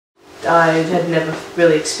I had never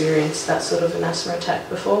really experienced that sort of an asthma attack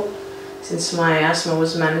before, since my asthma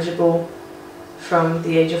was manageable from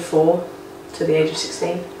the age of 4 to the age of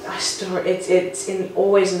 16. It's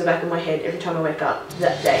always in the back of my head every time I wake up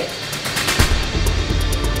that day.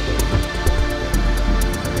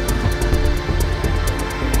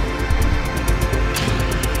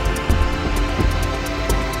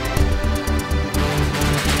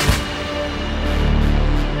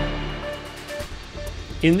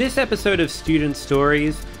 In this episode of Student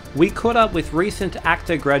Stories, we caught up with recent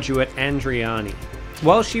actor graduate Andreani.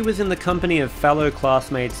 While she was in the company of fellow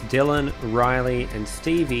classmates Dylan, Riley and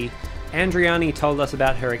Stevie, Andreani told us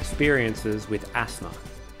about her experiences with asthma.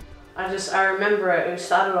 I remember it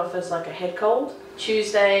started off as like a head cold.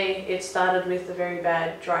 Tuesday it started with a very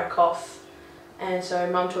bad dry cough, and so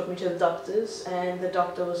Mum took me to the doctors and the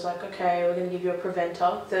doctor was like, okay, we're going to give you a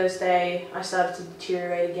preventer. Thursday I started to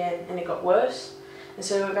deteriorate again and it got worse. And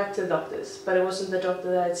so we went back to the doctors, but it wasn't the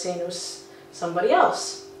doctor that I'd seen, it was somebody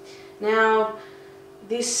else. Now,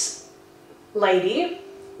 this lady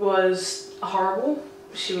was horrible.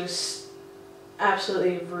 She was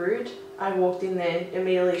absolutely rude. I walked in there,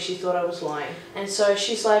 immediately she thought I was lying. And so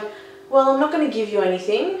she's like, well, I'm not going to give you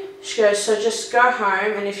anything. She goes, so just go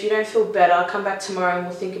home, and if you don't feel better, come back tomorrow and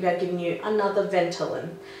we'll think about giving you another Ventolin,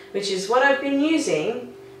 which is what I've been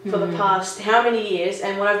using for the past how many years,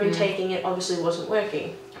 and when I've been taking it obviously wasn't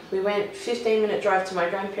working. We went 15-minute drive to my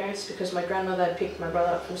grandparents because my grandmother had picked my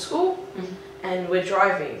brother up from school, and we're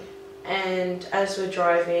driving. And as we're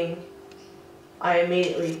driving, I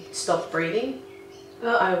immediately stopped breathing.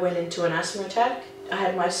 I went into an asthma attack. I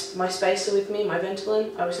had my spacer with me, my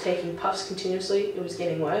Ventolin. I was taking puffs continuously. It was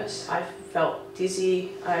getting worse. I felt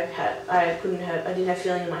dizzy. I didn't have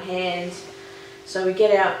feeling in my hands. So we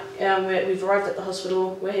get out, we've arrived at the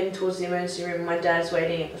hospital, we're heading towards the emergency room, and my dad's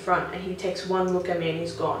waiting at the front, and he takes one look at me and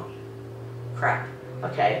he's gone, crap,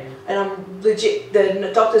 okay. And I'm legit,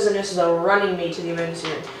 the doctors and nurses are running me to the emergency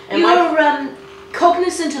room. And you were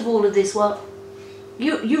cognizant of all of this, well,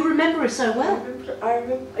 you remember it so well. I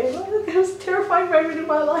remember, it was a terrifying moment in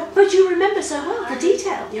my life. But you remember so well, the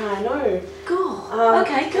detail. Yeah, I know. God.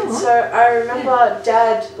 Okay, go on. So I remember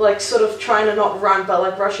Dad like sort of trying to not run but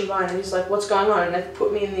like rushing by, and he's like, what's going on? And they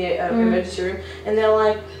put me in the emergency room, and they're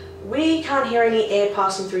like, we can't hear any air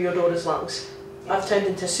passing through your daughter's lungs. I've turned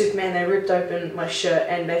into Superman. They ripped open my shirt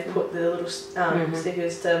and they've put the little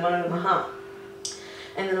stickers to monitor my heart.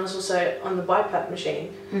 And then I was also on the BiPAP machine,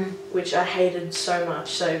 which I hated so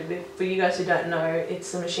much. So for you guys who don't know,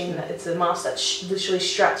 it's a machine it's a mask that's literally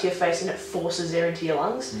strapped to your face and it forces air into your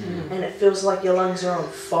lungs. And it feels like your lungs are on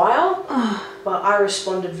fire, but I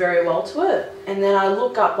responded very well to it. And then I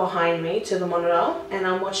look up behind me to the monitor and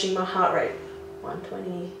I'm watching my heart rate,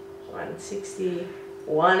 120, 160,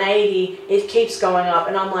 180. It keeps going up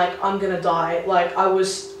and I'm like, I'm gonna die. Like I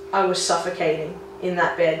was suffocating in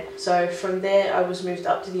that bed. So from there I was moved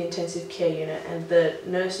up to the intensive care unit, and the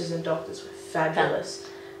nurses and doctors were fabulous,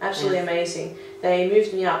 absolutely amazing. They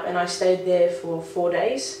moved me up and I stayed there for 4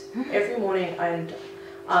 days. Every morning, and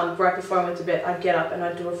right before I went to bed I'd get up and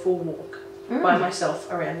I'd do a full walk by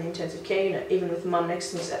myself around the intensive care unit, even with Mum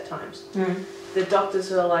next to me at times. The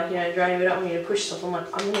doctors were like, you know, Andreani, we don't want you to push stuff. I'm like,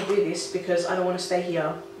 I'm going to do this because I don't want to stay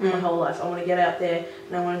here my whole life. I want to get out there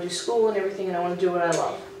and I want to do school and everything, and I want to do what I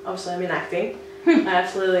love. Obviously I'm in acting. I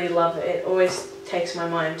absolutely love it. It always takes my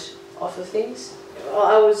mind off of things.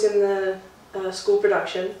 I was in the school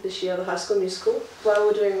production this year, the High School Musical. While we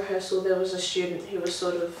were doing rehearsal, there was a student who was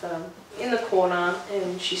sort of in the corner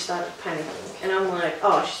and she started panicking. And I'm like,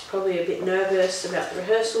 oh, she's probably a bit nervous about the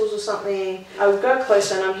rehearsals or something. I would go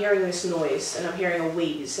closer and I'm hearing this noise and I'm hearing a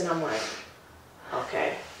wheeze and I'm like,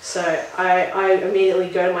 okay. So I immediately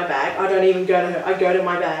go to my bag. I don't even go to her. I go to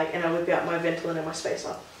my bag and I whip out my Ventolin and my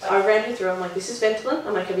spacer. I ran her through. I'm like, this is Ventolin.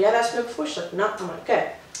 I'm like, have you had asthma before? She's like, no. I'm like,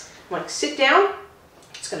 okay. I'm like, sit down.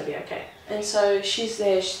 It's going to be okay. And so she's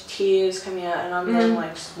there, tears coming out, and I'm then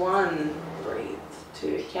like, 1, breathe,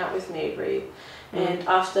 2, count with me, breathe. And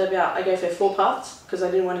after about, I gave her 4 puffs because I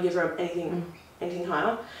didn't want to give her anything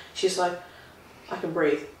higher. She's like, I can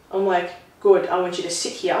breathe. I'm like, good, I want you to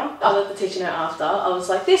sit here. I let the teacher know after. I was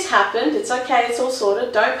like, this happened, it's okay, it's all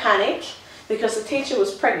sorted, don't panic. Because the teacher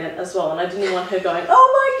was pregnant as well and I didn't want her going, oh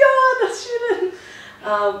my God,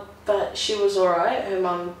 I shouldn't. But she was alright. Her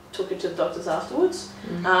mum took her to the doctors afterwards.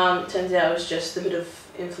 Turns out it was just a bit of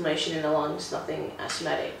inflammation in the lungs, nothing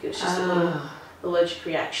asthmatic. It was just a little allergic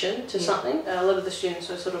reaction to something. A lot of the students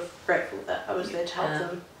were sort of grateful that I was there to help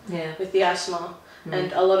them with the asthma.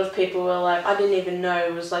 And a lot of people were like, I didn't even know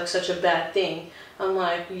it was like such a bad thing. I'm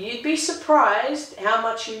like, you'd be surprised how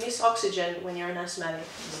much you miss oxygen when you're an asthmatic.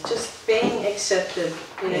 Just being accepted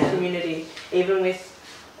in a community, even with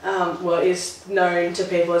what is known to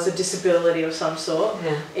people as a disability of some sort,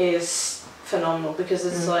 is phenomenal, because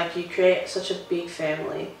it's like you create such a big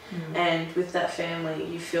family, and with that family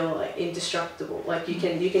you feel like indestructible, like you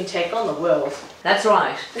can take on the world. That's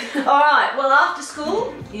right. All right, well, after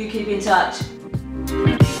school you keep in touch.